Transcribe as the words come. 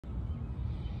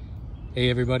Hey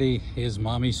everybody, here's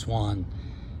Mommy Swan.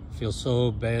 Feel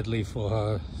so badly for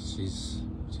her.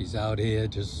 She's out here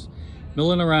just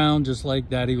milling around just like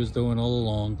Daddy was doing all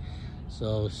along.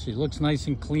 So she looks nice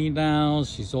and clean now.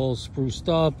 She's all spruced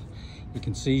up. You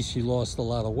can see she lost a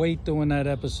lot of weight doing that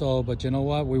episode, but you know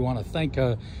what? We want to thank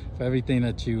her for everything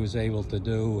that she was able to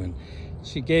do. And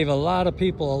she gave a lot of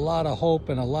people a lot of hope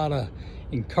and a lot of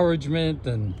encouragement.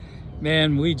 And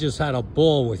man, we just had a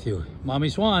ball with you. Mommy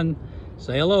Swan,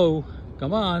 say hello.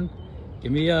 Come on,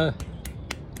 give me a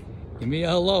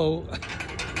hello.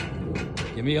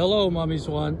 Give me a hello, Mommy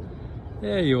Swan.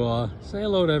 There you are. Say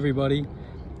hello to everybody.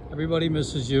 Everybody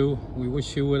misses you. We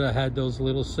wish you would have had those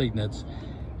little signets,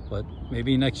 but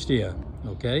maybe next year,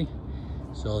 okay?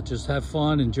 So just have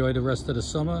fun, enjoy the rest of the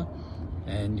summer,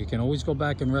 and you can always go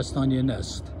back and rest on your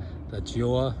nest. That's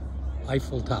your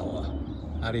Eiffel Tower.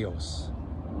 Adios.